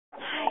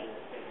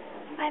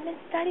I'm in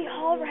study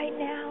hall right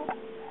now.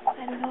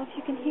 I don't know if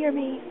you can hear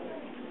me.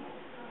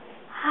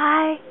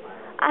 Hi,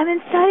 I'm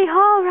in study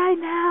hall right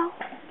now.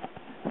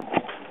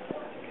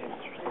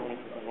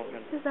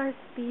 This is our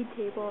speed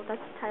table.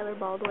 That's Tyler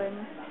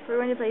Baldwin. We're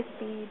going to play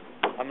speed.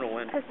 I'm going to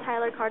win. Because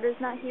Tyler Carter's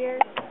not here,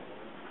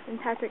 and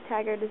Patrick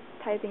Taggart is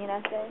typing an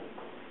essay.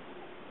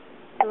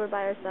 So we're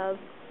by ourselves,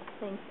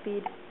 playing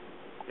speed.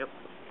 Yep.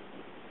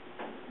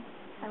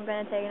 I'm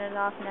going to take it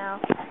off now.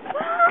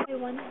 I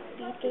won the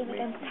speed game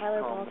against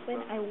Tyler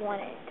Baldwin. I won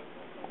it.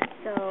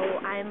 So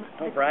I'm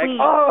the queen.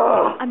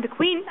 Oh! I'm the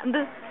queen. I'm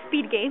the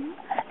speed game.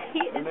 He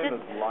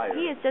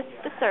is just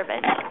the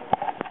servant.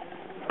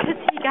 Because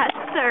he got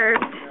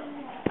served.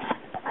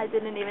 I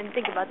didn't even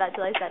think about that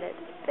till I said it.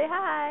 Say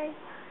hi.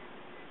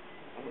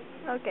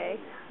 Okay.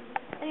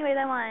 Anyways,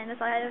 I won.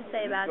 That's all I had to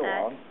say about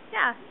that. On?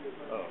 Yeah.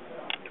 Oh.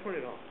 Turn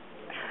it off.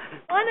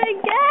 Won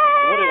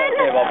again! What did I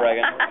say about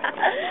bragging?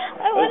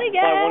 I won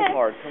again! Buy one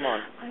card, come on.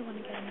 I won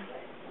again.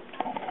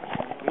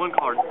 One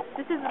card.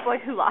 This is the boy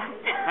who lost.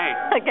 Hey.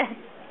 Again.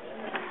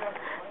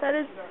 That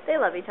is, they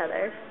love each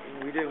other.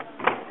 We do.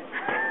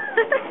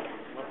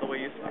 That's the way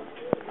you speak.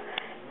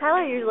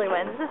 Tyler usually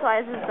wins. This is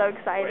why this is so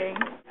exciting.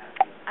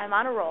 I'm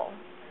on a roll.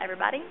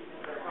 Everybody?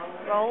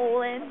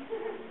 Rolling.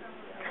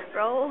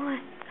 Rolling.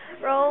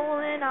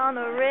 Rolling on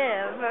the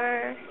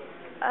river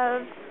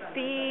of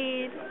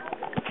speed.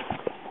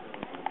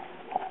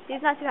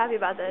 He's not too happy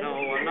about this. No,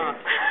 I'm not.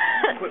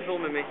 Quit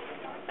filming me.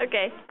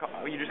 Okay.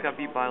 You just got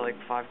beat by like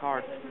 5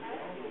 cards.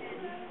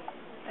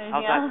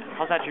 Anything else?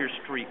 How's that to your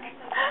streak?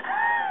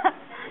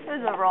 It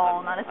was a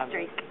roll, not a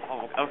streak.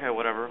 Oh, okay,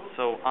 whatever.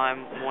 So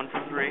I'm 1 for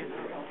 3,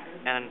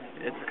 and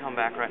it's a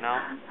comeback right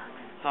now.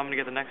 So I'm gonna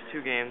get the next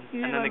 2 games,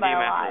 and then the game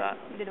after that.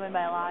 You did win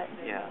by a lot.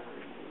 Yeah.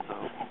 So.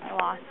 I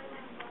lost.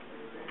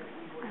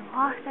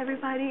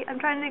 Everybody. I'm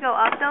trying to go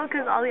up though,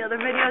 because all the other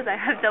videos I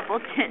have double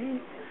chins.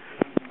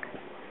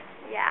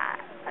 Yeah.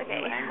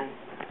 Okay.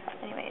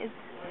 Anyways.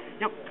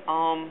 Yep.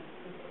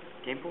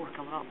 Game 4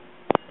 coming up.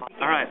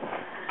 All right.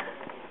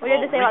 What do you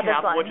have to say about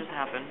this one? What just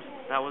happened?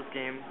 That was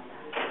game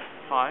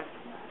 5,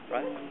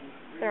 right?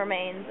 The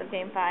remains of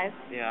game 5.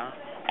 Yeah.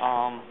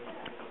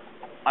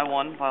 I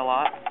won by a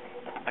lot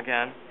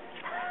again,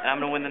 and I'm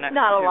gonna win the next.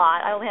 Not 2. a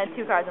lot. I only had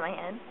 2 cards in my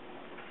hand.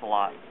 It's a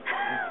lot.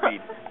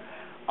 Speed.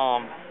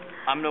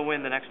 I'm gonna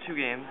win the next 2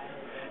 games,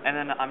 and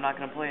then I'm not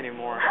gonna play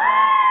anymore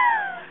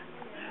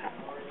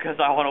because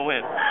I want to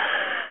win.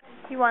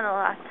 You won the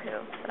last 2,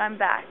 but I'm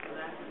back.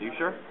 You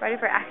sure? Ready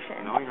for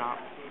action. No, you're not.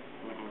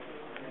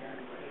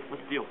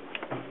 What's the deal?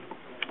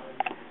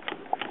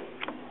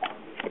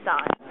 It's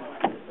on.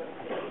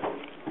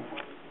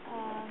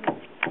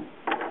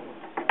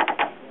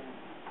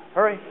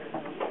 Hurry.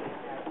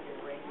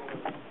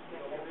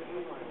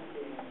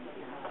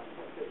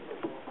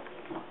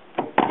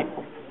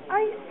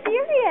 Are you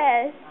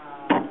serious?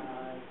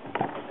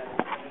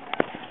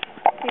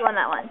 You won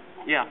that one.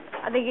 Yeah.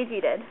 I think you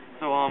cheated.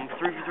 So 3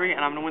 for 3,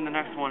 and I'm gonna win the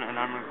next one, and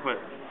I'm gonna quit.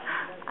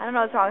 I don't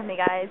know what's wrong with me,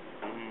 guys.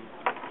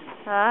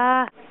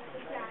 I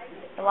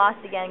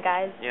lost again,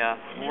 guys. Yeah,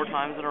 4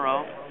 times in a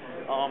row.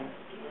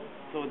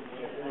 So it's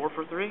 4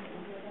 for 3,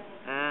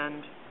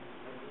 and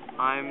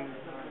I'm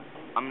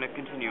gonna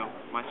continue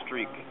my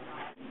streak.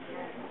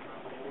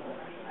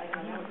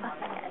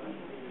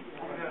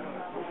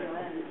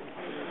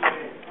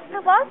 I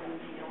lost.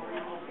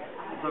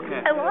 It's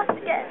okay. I lost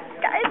again,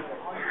 guys.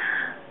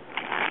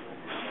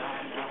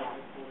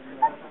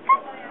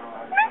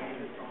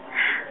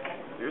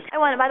 I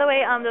won. By the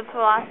way, the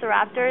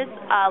Velociraptors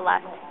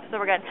left, so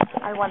we're good.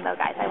 I won though,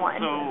 guys. I won.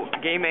 So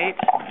game 8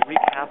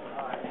 recap.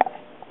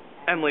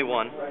 Emily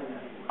won,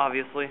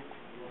 obviously,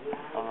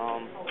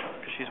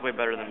 because she's way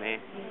better than me,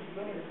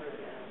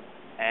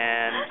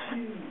 and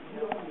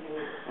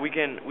we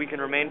can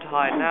remain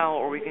tied now,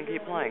 or we can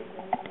keep playing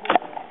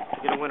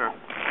to get a winner.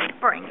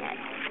 Bring it.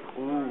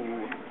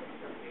 Ooh,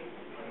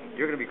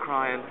 you're gonna be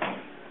crying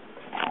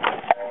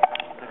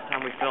next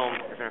time we film.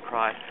 You're gonna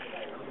cry.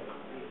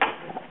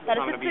 That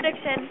is his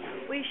prediction.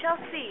 We shall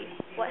see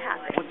what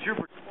happens. What's your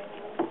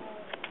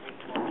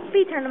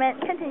speed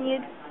tournament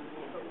continued?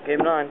 Game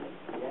 9.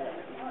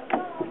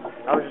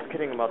 I was just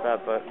kidding about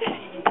that, but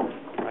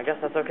I guess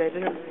that's okay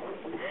too.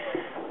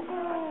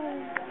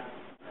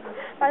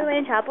 By the way,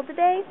 in chapel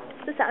today,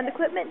 the sound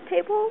equipment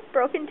table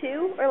broke in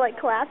 2, or like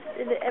collapsed,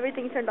 and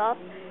everything turned off.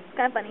 It's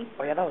kind of funny.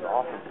 Oh yeah, that was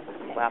awesome.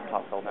 The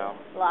laptop fell down.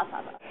 The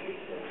laptop.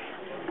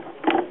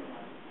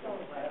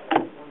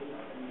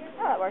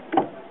 Oh, that worked.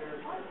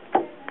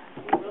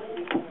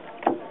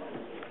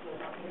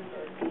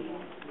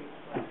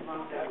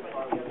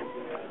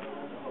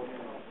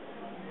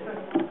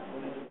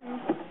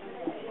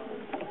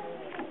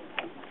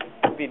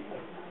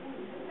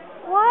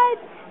 What?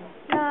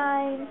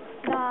 9.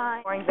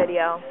 Boring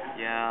video.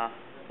 Yeah.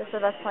 Just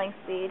of us playing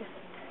speed.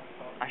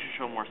 I should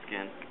show more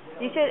skin.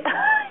 You should.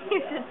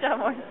 You should show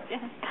more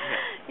skin.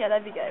 Yeah,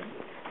 that'd be good.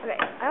 Okay.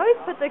 I always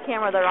put the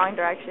camera the wrong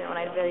direction when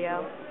I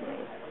video.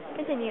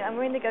 Continue. I'm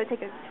going to go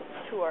take a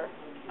tour.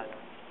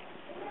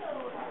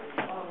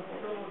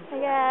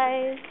 Hey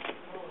guys.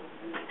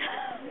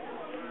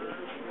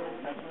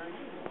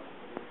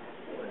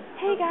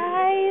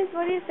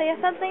 what do you say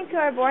something to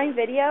our boring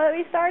video that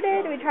we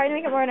started? We tried to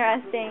make it more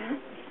interesting.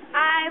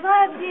 I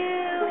love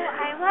you.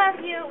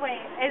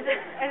 Wait, is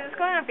this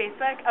going on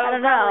Facebook? Oh, I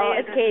don't know. probably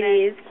It's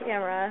Katie's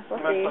camera. We'll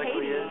Most see.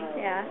 likely is.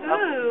 Yeah.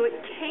 Ooh,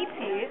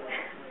 Katie.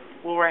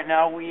 Well, right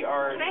now we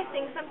are Can I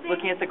sing something?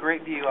 looking at the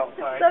great view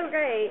outside. So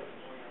great.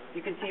 You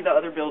can see the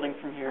other building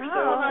from here, so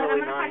Oh. it's I'm really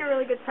gonna find a nice.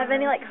 really good song. Have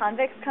any like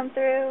convicts come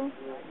through?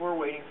 We're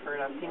waiting for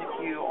it. I've seen a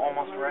few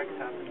almost wrecks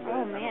happen. But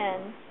Oh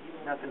man.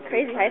 Nothing too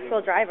Crazy high exciting.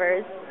 school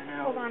drivers. I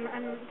know. Hold on,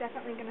 I'm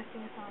definitely gonna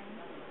sing a song.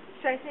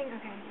 Should I sing?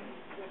 Okay.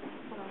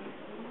 Hold on.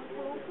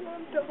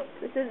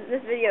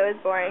 This video is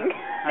boring.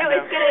 I No, know.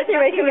 it's gonna.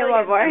 You're making it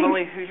more boring.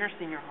 Emily, who's your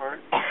senior heart?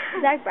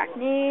 Zach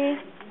Brackney.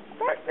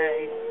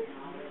 Birthday.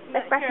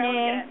 Zach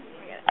Brackney.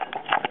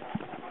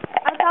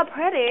 Oh, so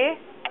pretty.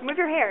 Move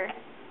your hair.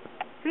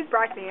 Who's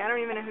Brockney? I don't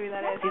even know who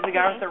that is. He's the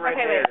guy with the red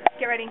Okay, hair. wait.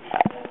 Get ready.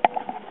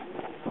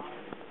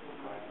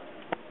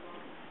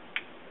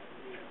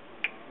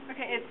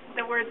 Okay,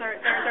 the words are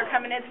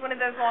coming. It's one of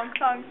those long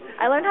songs.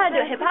 I learned how to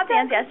do a hip hop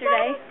dance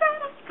yesterday.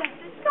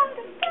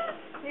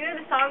 You know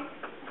the song?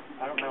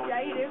 I don't know.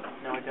 Yeah, you do.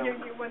 No, I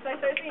don't. Once I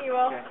start singing, you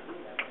will. Okay.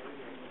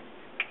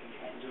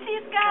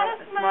 She's got a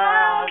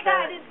smile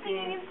that it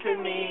seems to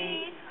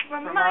me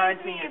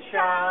reminds me of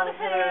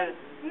childhood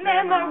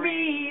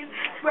memories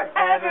where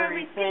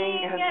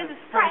everything is as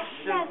fresh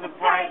as the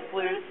bright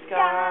blue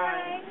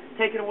sky.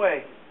 Take it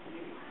away.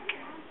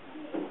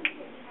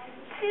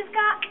 She's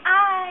got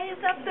eyes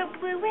of the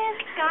bluest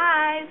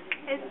skies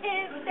as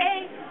if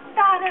they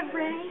thought of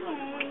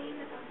rain.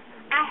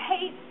 I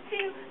hate to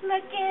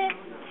look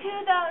into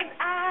those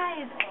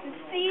eyes and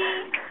see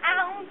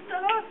ounce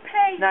of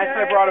pain. Nice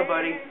vibrato,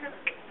 buddy.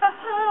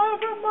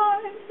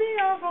 Reminds me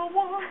of a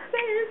once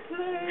they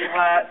play.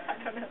 Flat. I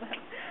don't know that.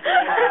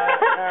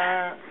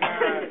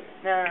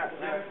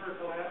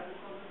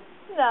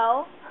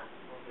 No.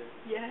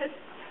 Yes.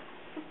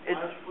 It's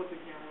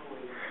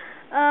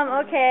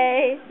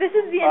Okay. This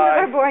is the end of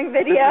our boring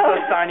video. This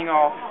is us signing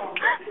off.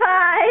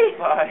 Bye.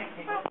 Bye.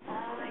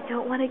 I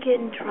don't want to get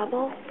in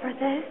trouble for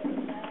this,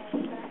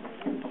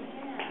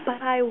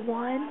 but I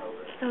won,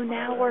 so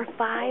now we're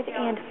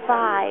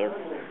 5-5.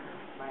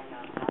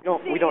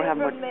 We don't have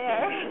much. From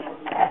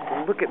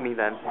there. Look at me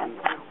then.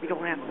 We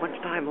don't have much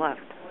time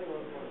left.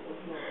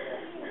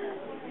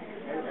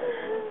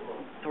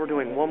 So we're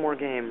doing one more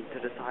game to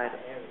decide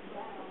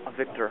a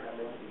victor,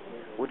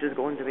 which is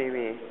going to be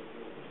me.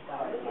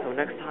 So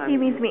next time. He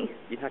means me.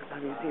 Next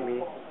time you see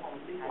me,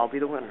 I'll be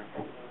the winner.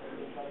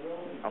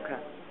 Okay.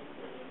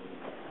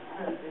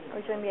 Are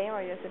we doing the game or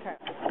are you just a turn?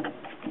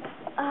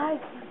 I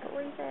can't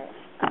believe it.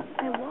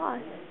 I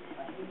lost.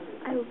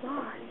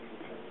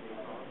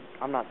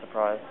 I'm not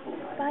surprised.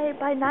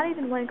 By not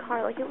even one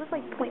card. Like, it was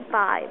like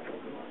 0.5.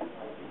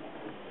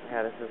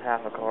 Yeah, this is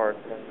half a card,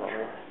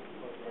 definitely.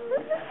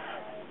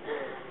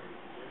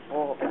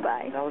 Well,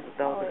 Goodbye. that was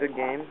a good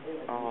game.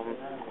 I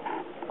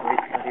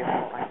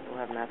still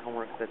have math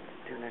homework that's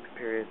due next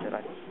period that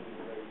I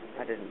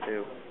didn't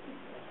do.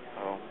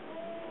 So,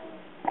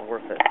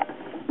 worth it.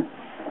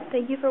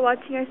 Thank you for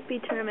watching our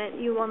speed tournament.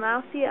 You will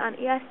now see it on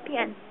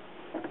ESPN.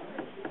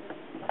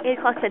 8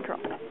 o'clock Central.